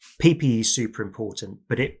PPE is super important,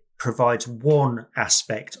 but it provides one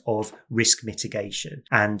aspect of risk mitigation.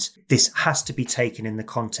 And this has to be taken in the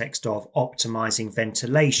context of optimizing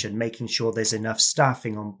ventilation, making sure there's enough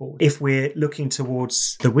staffing on board. If we're looking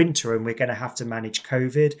towards the winter and we're going to have to manage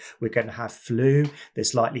COVID, we're going to have flu,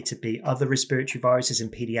 there's likely to be other respiratory viruses in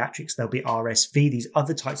pediatrics, there'll be RSV, these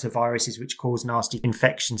other types of viruses which cause nasty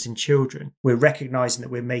infections in children. We're recognizing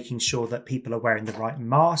that we're making sure that people are wearing the right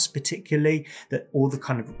mask, particularly, that all the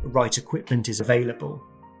kind of right equipment is available.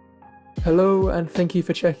 Hello, and thank you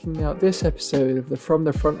for checking out this episode of the From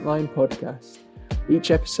the Frontline podcast.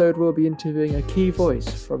 Each episode will be interviewing a key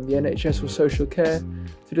voice from the NHS or social care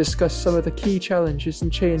to discuss some of the key challenges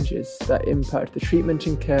and changes that impact the treatment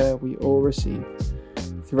and care we all receive.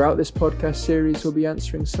 Throughout this podcast series, we'll be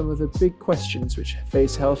answering some of the big questions which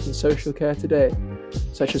face health and social care today,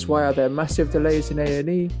 such as why are there massive delays in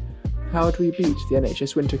A&E, how do we beat the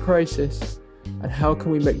NHS winter crisis, and how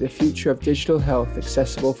can we make the future of digital health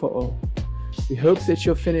accessible for all? We hope that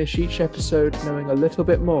you'll finish each episode knowing a little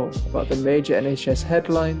bit more about the major NHS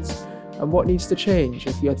headlines and what needs to change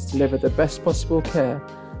if we are to deliver the best possible care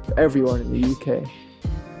for everyone in the UK.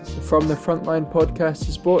 The From the Frontline podcast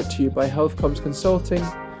is brought to you by Healthcoms Consulting,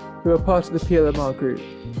 who are part of the PLMR group.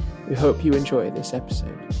 We hope you enjoy this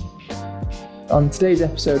episode. On today's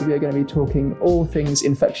episode, we are going to be talking all things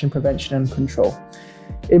infection prevention and control.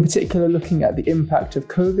 In particular, looking at the impact of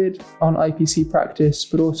COVID on IPC practice,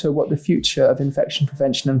 but also what the future of infection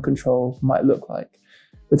prevention and control might look like.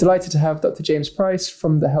 We're delighted to have Dr. James Price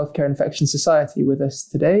from the Healthcare Infection Society with us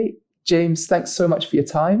today. James, thanks so much for your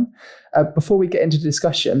time. Before we get into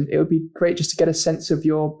discussion, it would be great just to get a sense of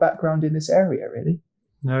your background in this area, really.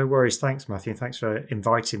 No worries. Thanks, Matthew. Thanks for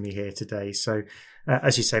inviting me here today. So,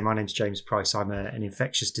 as you say, my name's James Price. I'm an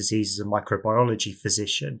infectious diseases and microbiology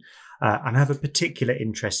physician, and I have a particular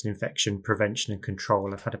interest in infection prevention and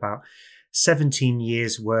control. I've had about 17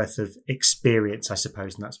 years worth of experience, I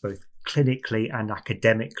suppose, and that's both clinically and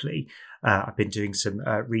academically. I've been doing some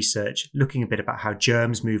research looking a bit about how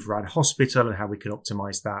germs move around hospital and how we can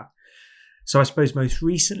optimize that. So I suppose most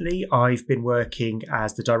recently, I've been working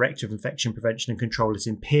as the Director of Infection Prevention and Control at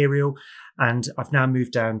Imperial, and I've now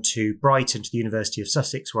moved down to Brighton, to the University of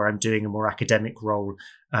Sussex, where I'm doing a more academic role,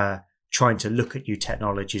 trying to look at new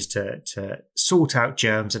technologies to sort out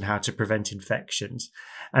germs and how to prevent infections.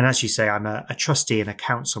 And as you say, I'm a trustee and a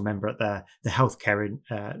council member at the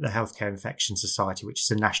Healthcare Infection Society, which is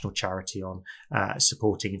a national charity on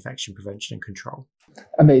supporting infection prevention and control.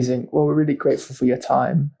 Amazing. Well, we're really grateful for your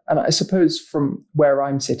time. And I suppose from where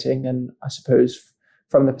I'm sitting, and I suppose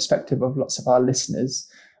from the perspective of lots of our listeners,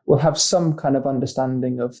 we'll have some kind of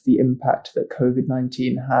understanding of the impact that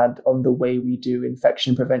COVID-19 had on the way we do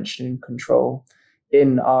infection prevention and control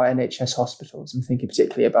in our NHS hospitals. I'm thinking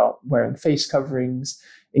particularly about wearing face coverings,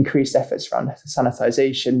 increased efforts around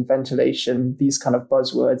sanitisation, ventilation, these kind of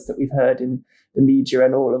buzzwords that we've heard in the media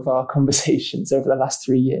and all of our conversations over the last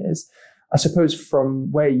 3 years. I suppose from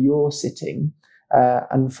where you're sitting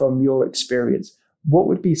and from your experience, what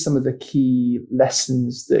would be some of the key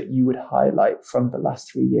lessons that you would highlight from the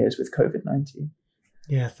last 3 years with COVID-19?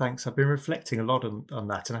 Yeah, thanks. I've been reflecting a lot on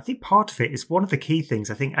that. And I think part of it is one of the key things.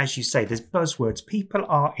 I think, as you say, there's buzzwords. People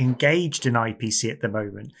are engaged in IPC at the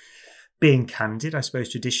moment. Being candid, I suppose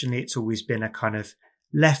traditionally it's always been a kind of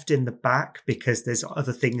left in the back because there's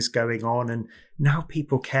other things going on, and now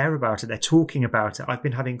people care about it. They're talking about it. I've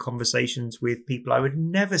been having conversations with people I would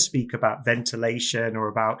never speak about ventilation or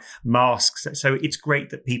about masks. So it's great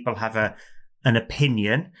that people have an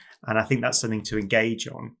opinion, and I think that's something to engage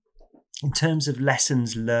on. In terms of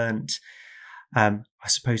lessons learnt, I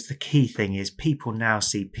suppose the key thing is people now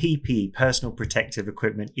see PPE, personal protective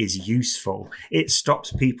equipment, is useful. It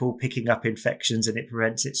stops people picking up infections and it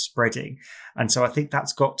prevents it spreading. And so I think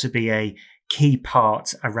that's got to be a key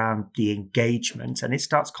part around the engagement. And it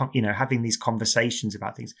starts, having these conversations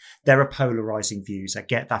about things. There are polarizing views. I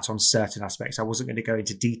get that on certain aspects. I wasn't going to go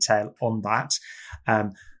into detail on that.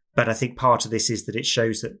 But I think part of this is that it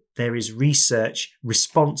shows that there is research,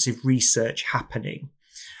 responsive research happening.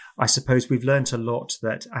 I suppose we've learnt a lot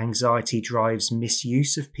that anxiety drives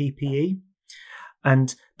misuse of PPE.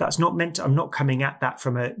 And that's not I'm not coming at that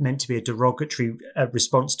from meant to be a derogatory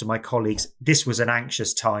response to my colleagues. This was an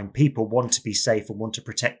anxious time. People want to be safe and want to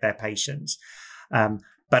protect their patients.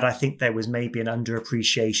 But I think there was maybe an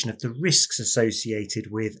underappreciation of the risks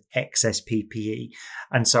associated with excess PPE.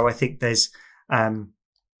 And so I think there's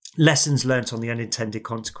lessons learnt on the unintended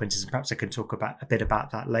consequences. And perhaps I can talk a bit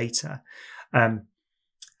about that later.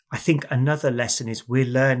 I think another lesson is we're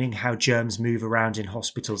learning how germs move around in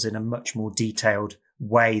hospitals in a much more detailed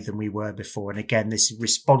way than we were before. And again, this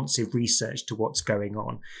responsive research to what's going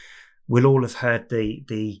on. We'll all have heard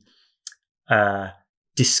the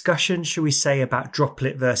discussion, shall we say, about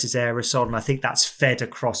droplet versus aerosol. And I think that's fed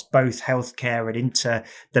across both healthcare and into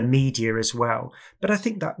the media as well. But I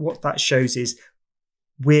think that what that shows is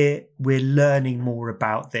we're learning more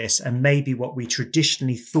about this, and maybe what we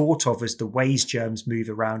traditionally thought of as the ways germs move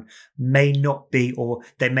around may not be, or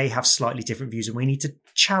they may have slightly different views, and we need to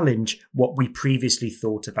challenge what we previously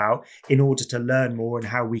thought about in order to learn more and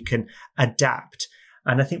how we can adapt.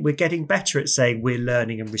 And I think we're getting better at saying we're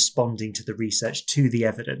learning and responding to the research, to the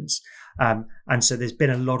evidence. And so there's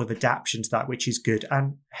been a lot of adaptation to that, which is good,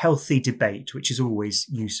 and healthy debate, which is always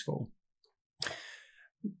useful.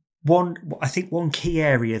 I think one key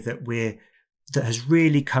area that has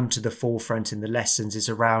really come to the forefront in the lessons is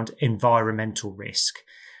around environmental risk.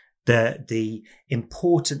 The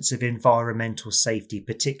importance of environmental safety,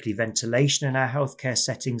 particularly ventilation in our healthcare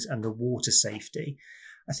settings and the water safety.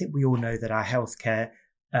 I think we all know that our healthcare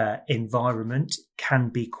environment can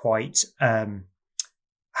be quite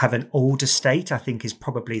have an older state, I think is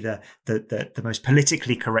probably the most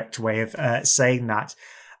politically correct way of saying that.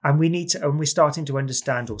 And we're starting to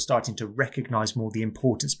understand, or starting to recognise more, the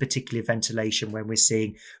importance, particularly of ventilation, when we're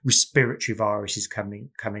seeing respiratory viruses coming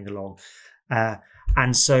along.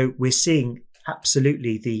 And so we're seeing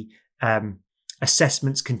absolutely the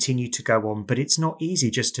assessments continue to go on, but it's not easy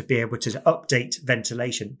just to be able to update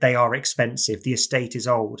ventilation. They are expensive. The estate is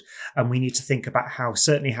old, and we need to think about how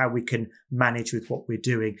we can manage with what we're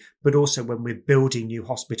doing, but also when we're building new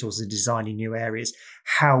hospitals and designing new areas,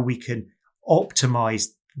 how we can optimise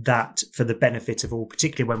that for the benefit of all,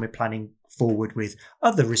 particularly when we're planning forward with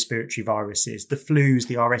other respiratory viruses, the flus,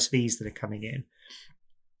 the RSVs that are coming in.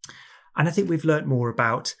 And I think we've learned more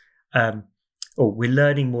about, we're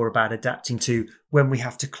learning more about adapting to when we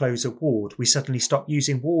have to close a ward. We suddenly stop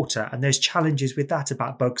using water, and there's challenges with that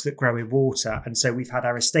about bugs that grow in water. And so we've had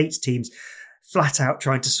our estates teams flat out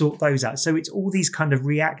trying to sort those out. So it's all these kind of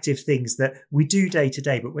reactive things that we do day to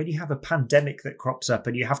day. But when you have a pandemic that crops up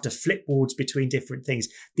and you have to flip wards between different things,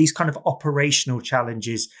 these kind of operational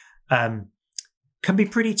challenges can be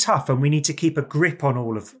pretty tough, and we need to keep a grip on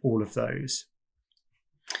all of those.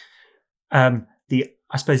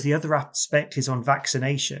 I suppose the other aspect is on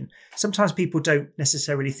vaccination. Sometimes people don't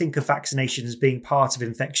necessarily think of vaccination as being part of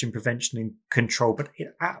infection prevention and control, but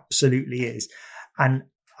it absolutely is. And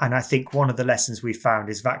I think one of the lessons we found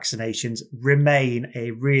is vaccinations remain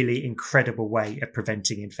a really incredible way of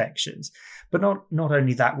preventing infections. But not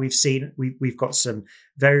only that, we've got some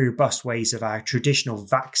very robust ways of our traditional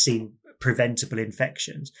vaccine preventable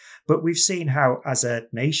infections. But we've seen how, as a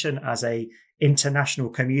nation, as a international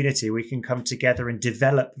community, we can come together and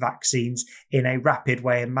develop vaccines in a rapid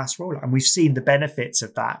way and mass rollout. And we've seen the benefits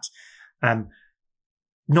of that,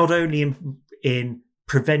 not only in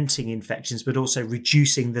preventing infections, but also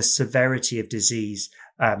reducing the severity of disease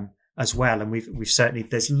as well. And we've certainly,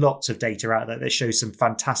 there's lots of data out there that shows some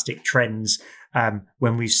fantastic trends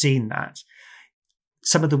when we've seen that.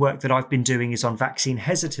 Some of the work that I've been doing is on vaccine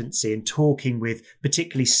hesitancy and talking with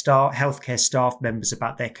particularly healthcare staff members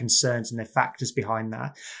about their concerns and their factors behind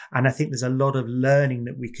that. And I think there's a lot of learning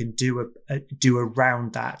that we can do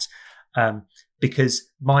around that, because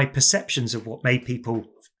my perceptions of what made people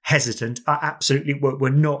hesitant are absolutely were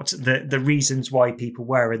not the reasons why people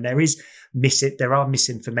were. And there are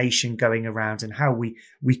misinformation going around, and how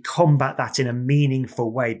we combat that in a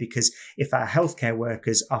meaningful way, because if our healthcare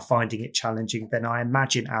workers are finding it challenging, then I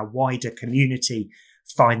imagine our wider community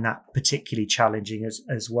find that particularly challenging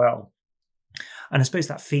as well. And I suppose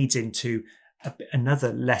that feeds into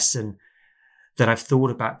another lesson that I've thought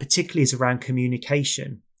about, particularly is around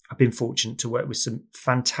communication. I've been fortunate to work with some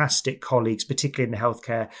fantastic colleagues, particularly in the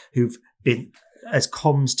healthcare, who've been, as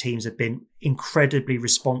comms teams, have been incredibly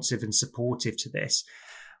responsive and supportive to this.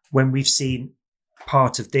 When we've seen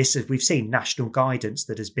part of this, as we've seen national guidance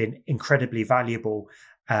that has been incredibly valuable,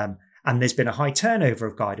 and there's been a high turnover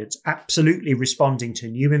of guidance, absolutely responding to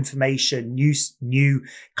new information, new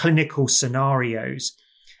clinical scenarios.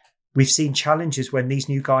 We've seen challenges when these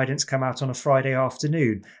new guidance come out on a Friday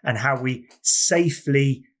afternoon, and how we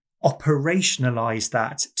safely operationalize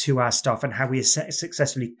that to our staff and how we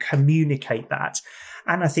successfully communicate that.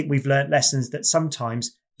 And I think we've learned lessons that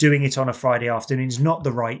sometimes doing it on a Friday afternoon is not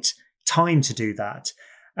the right time to do that.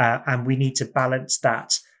 And we need to balance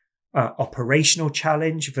that operational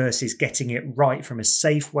challenge versus getting it right from a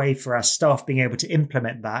safe way for our staff being able to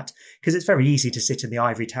implement that. Because it's very easy to sit in the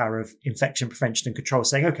ivory tower of infection prevention and control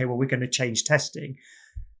saying, okay, well, we're going to change testing.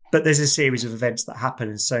 But there's a series of events that happen.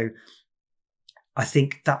 And so I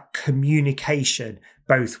think that communication,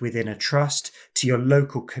 both within a trust, to your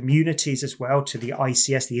local communities as well, to the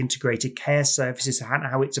ICS, the integrated care services, and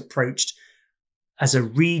how it's approached as a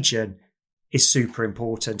region is super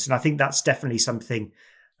important. And I think that's definitely something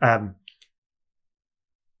that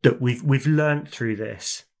we've learned through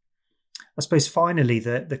this. I suppose finally,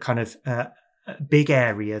 the kind of big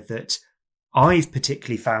area that I've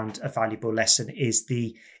particularly found a valuable lesson is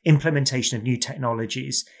the implementation of new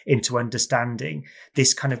technologies into understanding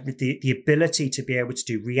this kind of the ability to be able to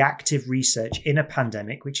do reactive research in a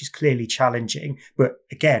pandemic, which is clearly challenging. But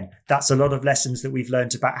again, that's a lot of lessons that we've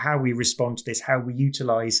learned about how we respond to this, how we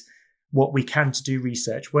utilize what we can to do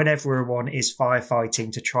research when everyone is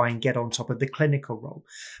firefighting to try and get on top of the clinical role.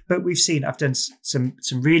 But we've seen, I've done some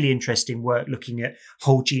really interesting work looking at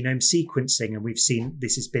whole genome sequencing, and we've seen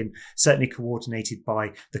this has been certainly coordinated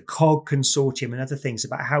by the COG consortium and other things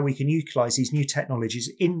about how we can utilize these new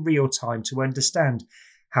technologies in real time to understand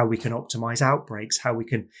how we can optimize outbreaks, how we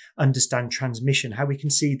can understand transmission, how we can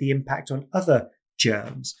see the impact on other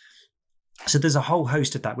germs. So there's a whole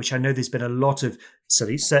host of that, which I know there's been a lot of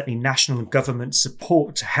certainly national government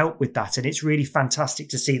support to help with that. And it's really fantastic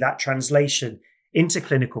to see that translation into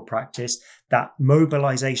clinical practice, that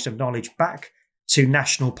mobilization of knowledge back to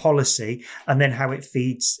national policy, and then how it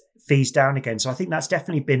feeds down again. So I think that's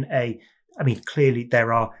definitely been clearly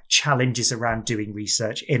there are challenges around doing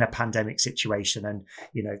research in a pandemic situation. And,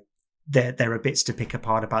 there are bits to pick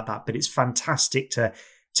apart about that, but it's fantastic to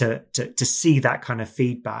see that kind of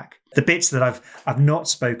feedback. The bits that I've not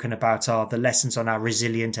spoken about are the lessons on our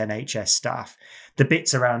resilient NHS staff, the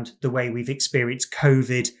bits around the way we've experienced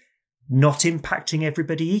COVID not impacting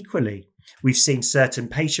everybody equally. We've seen certain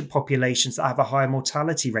patient populations that have a higher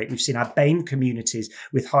mortality rate. We've seen our BAME communities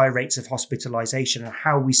with higher rates of hospitalisation and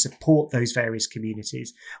how we support those various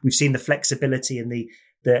communities. We've seen the flexibility and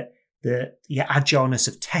the agileness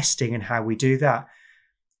of testing and how we do that.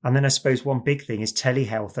 And then I suppose one big thing is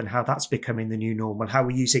telehealth and how that's becoming the new normal, how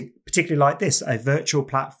we're using, particularly like this, a virtual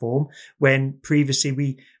platform when previously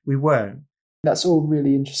we weren't. That's all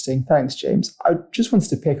really interesting. Thanks, James. I just wanted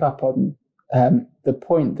to pick up on the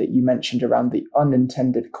point that you mentioned around the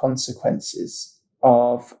unintended consequences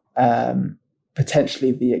of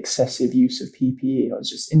potentially the excessive use of PPE. I was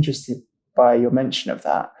just interested by your mention of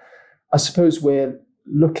that. I suppose we're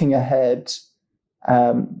looking ahead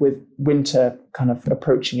with winter kind of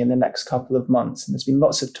approaching in the next couple of months. And there's been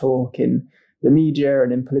lots of talk in the media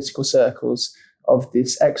and in political circles of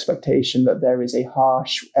this expectation that there is a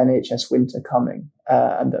harsh NHS winter coming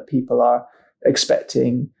and that people are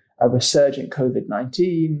expecting a resurgent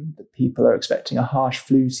COVID-19, that people are expecting a harsh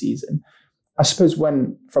flu season. I suppose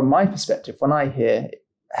from my perspective, when I hear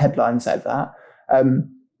headlines like that,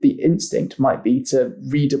 the instinct might be to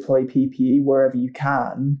redeploy PPE wherever you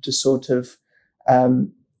can to sort of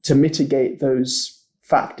to mitigate those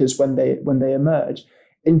factors when they emerge.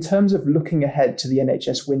 In terms of looking ahead to the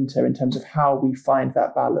NHS winter, in terms of how we find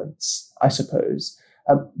that balance, I suppose,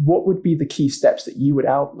 what would be the key steps that you would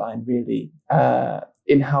outline really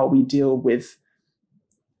in how we deal with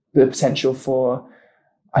the potential for,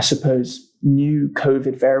 I suppose, new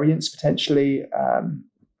COVID variants, potentially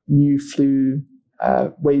new flu,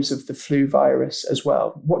 waves of the flu virus as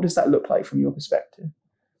well? What does that look like from your perspective?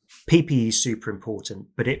 PPE is super important,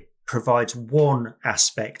 but it provides one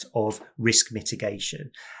aspect of risk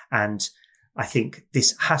mitigation. And I think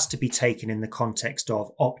this has to be taken in the context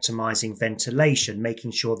of optimizing ventilation,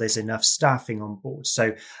 making sure there's enough staffing on board.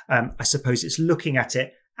 So I suppose it's looking at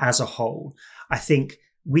it as a whole. I think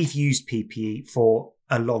we've used PPE for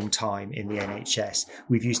a long time in the NHS.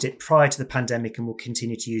 We've used it prior to the pandemic and will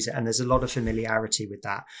continue to use it. And there's a lot of familiarity with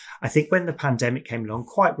that. I think when the pandemic came along,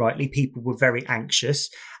 quite rightly, people were very anxious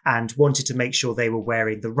and wanted to make sure they were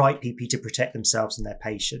wearing the right PPE to protect themselves and their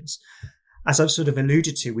patients. As I've sort of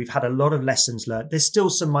alluded to, we've had a lot of lessons learned. There's still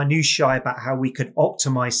some minutiae about how we could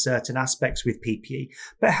optimize certain aspects with PPE,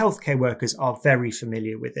 but healthcare workers are very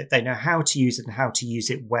familiar with it. They know how to use it and how to use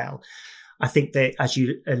it well. I think that, as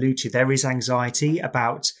you allude to, there is anxiety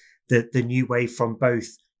about the new wave from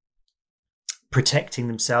both protecting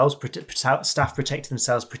themselves, staff protecting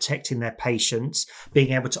themselves, protecting their patients,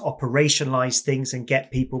 being able to operationalize things and get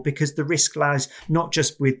people, because the risk lies not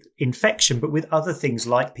just with infection, but with other things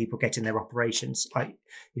like people getting their operations.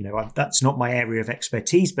 That's not my area of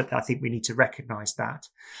expertise, but I think we need to recognize that.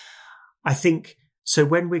 I think, so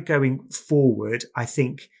when we're going forward, I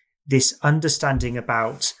think this understanding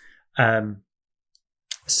about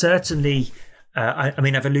certainly,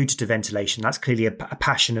 I've alluded to ventilation. That's clearly a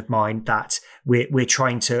passion of mine that we're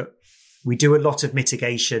trying to we do a lot of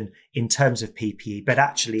mitigation in terms of PPE, but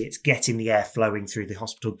actually it's getting the air flowing through the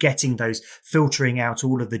hospital, getting those, filtering out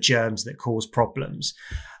all of the germs that cause problems.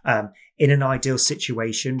 In an ideal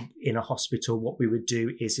situation in a hospital, what we would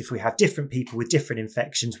do is if we have different people with different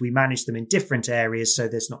infections, we manage them in different areas so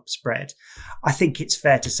there's not spread. I think it's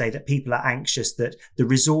fair to say that people are anxious that the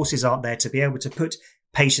resources aren't there to be able to put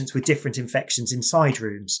patients with different infections inside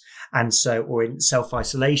rooms or in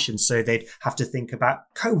self-isolation. So they'd have to think about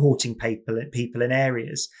cohorting people in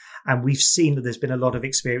areas. And we've seen that there's been a lot of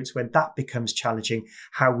experience when that becomes challenging,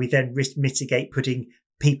 how we then mitigate putting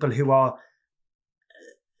people who are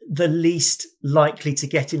the least likely to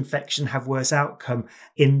get infection, have worse outcome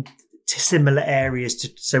in similar areas.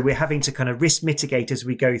 So we're having to kind of risk mitigate as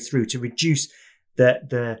we go through to reduce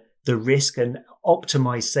the risk and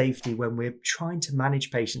optimize safety when we're trying to manage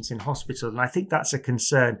patients in hospital. And I think that's a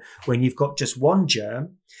concern when you've got just one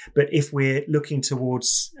germ. But if we're looking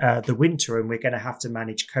towards the winter and we're going to have to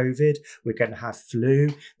manage COVID, we're going to have flu,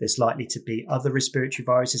 there's likely to be other respiratory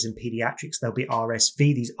viruses in pediatrics, there'll be RSV,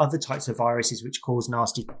 these other types of viruses which cause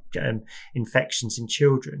nasty infections in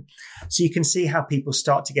children. So you can see how people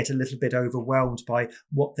start to get a little bit overwhelmed by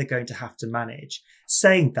what they're going to have to manage.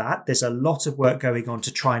 Saying that, there's a lot of work going on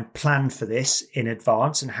to try and plan for this in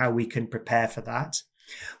advance and how we can prepare for that.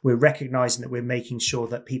 We're recognizing that we're making sure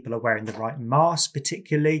that people are wearing the right mask,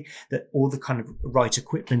 particularly that all the kind of right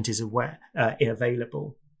equipment is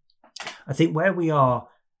available. I think where we are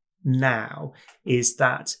now is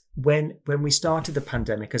that when we started the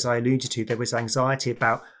pandemic, as I alluded to, there was anxiety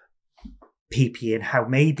about PPE and how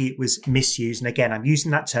maybe it was misused. And again, I'm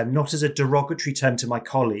using that term not as a derogatory term to my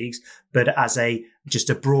colleagues, but as just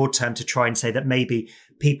a broad term to try and say that maybe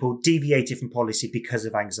people deviated from policy because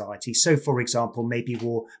of anxiety. So, for example, maybe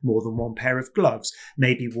wore more than one pair of gloves,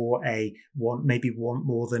 maybe wore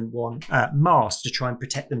more than one mask to try and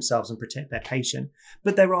protect themselves and protect their patient.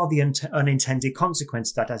 But there are the unintended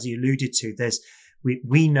consequences that, as you alluded to,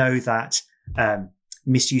 we know that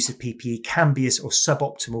misuse of PPE can be, or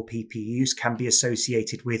suboptimal PPE use can be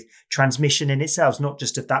associated with transmission in itself, not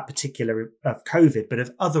just of that particular of COVID, but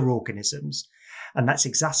of other organisms. And that's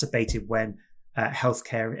exacerbated when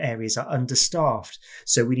healthcare areas are understaffed.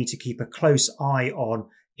 So we need to keep a close eye on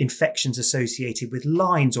infections associated with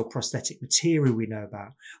lines or prosthetic material we know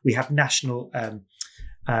about. We have national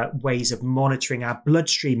ways of monitoring our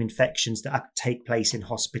bloodstream infections that take place in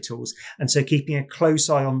hospitals. And so keeping a close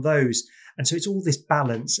eye on those. And so it's all this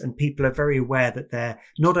balance, and people are very aware that they're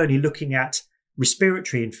not only looking at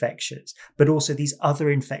respiratory infections, but also these other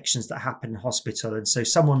infections that happen in hospital. And so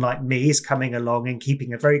someone like me is coming along and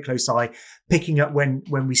keeping a very close eye, picking up when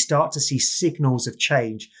we start to see signals of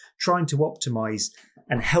change, trying to optimize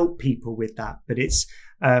and help people with that. But it's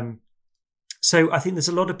so I think there's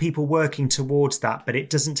a lot of people working towards that, but it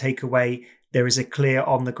doesn't take away. There is a clear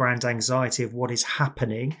on the ground anxiety of what is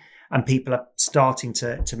happening, and people are starting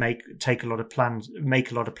to make a lot of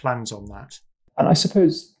plans on that. And I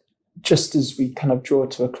suppose, just as we kind of draw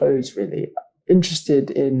to a close, really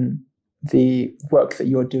interested in the work that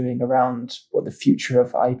you're doing around what the future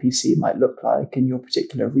of IPC might look like and your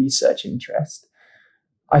particular research interest.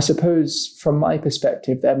 I suppose from my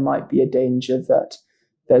perspective, there might be a danger that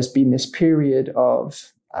there's been this period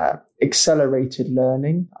of accelerated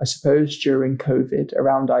learning, I suppose, during COVID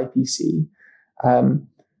around IPC.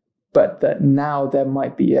 But that now there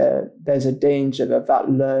might be there's a danger that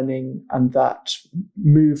learning and that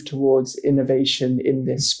move towards innovation in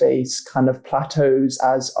this space kind of plateaus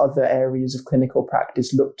as other areas of clinical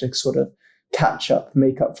practice look to sort of catch up,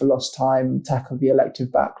 make up for lost time, tackle the elective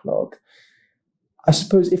backlog. I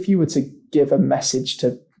suppose if you were to give a message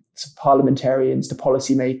to parliamentarians, to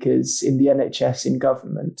policymakers in the NHS, in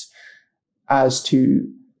government, as to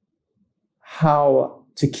how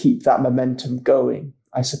to keep that momentum going,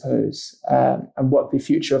 I suppose, and what the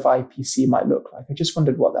future of IPC might look like. I just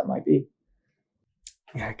wondered what that might be.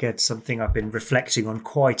 Yeah, again, something I've been reflecting on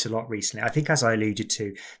quite a lot recently. I think, as I alluded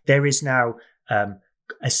to, there is now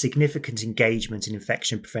a significant engagement in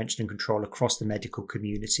infection prevention and control across the medical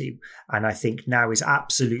community. And I think now is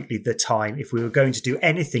absolutely the time, if we were going to do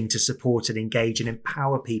anything to support and engage and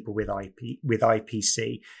empower people with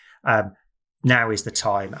IPC, now is the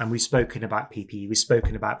time. And we've spoken about PPE, we've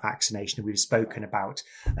spoken about vaccination, we've spoken about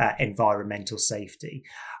environmental safety.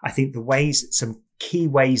 I think some key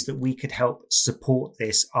ways that we could help support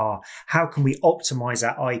this are, how can we optimize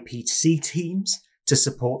our IPC teams to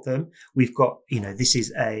support them? We've got, this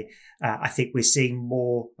is I think we're seeing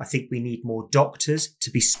more, I think we need more doctors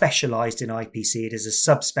to be specialized in IPC. It is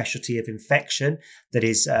a subspecialty of infection that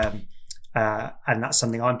is, and that's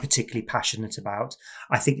something I'm particularly passionate about.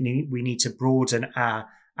 I think we need to broaden our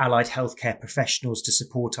allied healthcare professionals to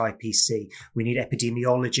support IPC. We need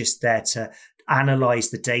epidemiologists there to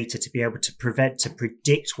analyze the data, to be able to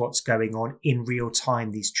predict what's going on in real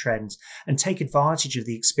time, these trends, and take advantage of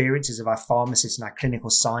the experiences of our pharmacists and our clinical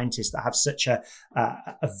scientists that have such a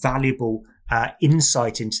valuable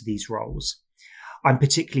insight into these roles. I'm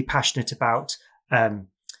particularly passionate about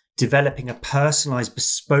developing a personalized,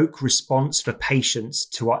 bespoke response for patients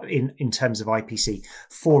in terms of IPC.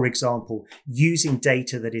 For example, using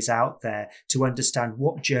data that is out there to understand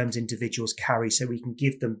what germs individuals carry so we can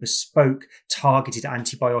give them bespoke, targeted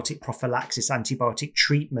antibiotic prophylaxis, antibiotic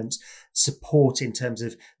treatment support in terms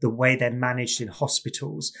of the way they're managed in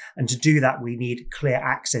hospitals. And to do that, we need clear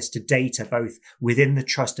access to data, both within the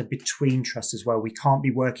trust and between trusts as well. We can't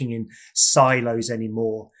be working in silos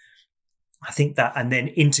anymore. I think that, and then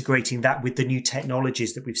integrating that with the new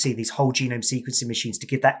technologies that we've seen, these whole genome sequencing machines, to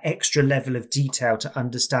give that extra level of detail to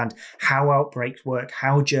understand how outbreaks work,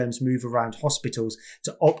 how germs move around hospitals,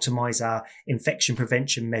 to optimize our infection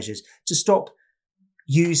prevention measures, to stop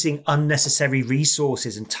using unnecessary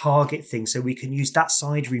resources and target things so we can use that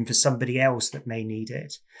side room for somebody else that may need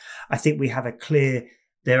it. I think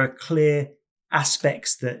there are clear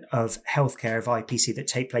aspects of healthcare, of IPC, that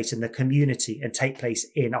take place in the community and take place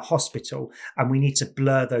in a hospital. And we need to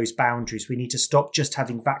blur those boundaries. We need to stop just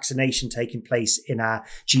having vaccination taking place in our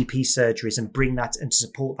GP surgeries and bring that and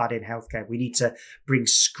support that in healthcare. We need to bring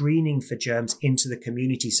screening for germs into the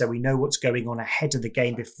community so we know what's going on ahead of the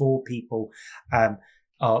game before people are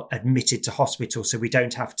admitted to hospital, so we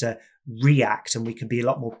don't have to react and we can be a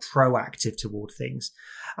lot more proactive toward things.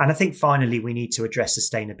 And I think finally, we need to address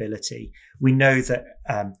sustainability. We know that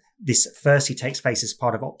this firstly takes place as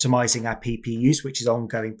part of optimizing our PPUs, which is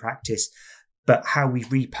ongoing practice, but how we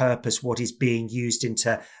repurpose what is being used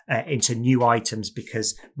into new items,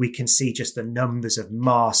 because we can see just the numbers of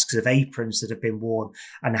masks, of aprons that have been worn,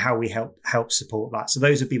 and how we help support that. So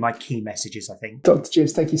those would be my key messages, I think. Dr.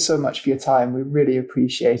 James, thank you so much for your time. We really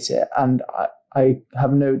appreciate it. And I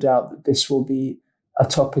have no doubt that this will be a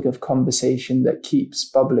topic of conversation that keeps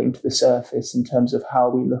bubbling to the surface in terms of how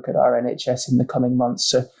we look at our NHS in the coming months.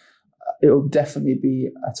 So it will definitely be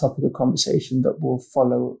a topic of conversation that will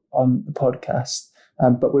follow on the podcast.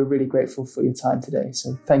 But we're really grateful for your time today.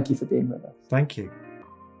 So thank you for being with us. Thank you.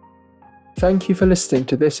 Thank you for listening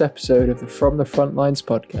to this episode of the From the Front Lines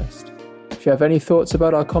podcast. If you have any thoughts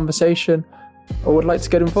about our conversation or would like to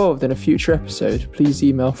get involved in a future episode, please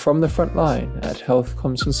email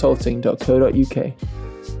fromthefrontline@healthcomsconsulting.co.uk.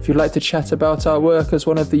 If you'd like to chat about our work as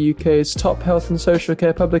one of the UK's top health and social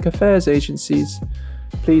care public affairs agencies,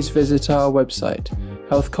 please visit our website,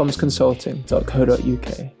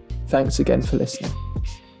 healthcomsconsulting.co.uk. Thanks again for listening.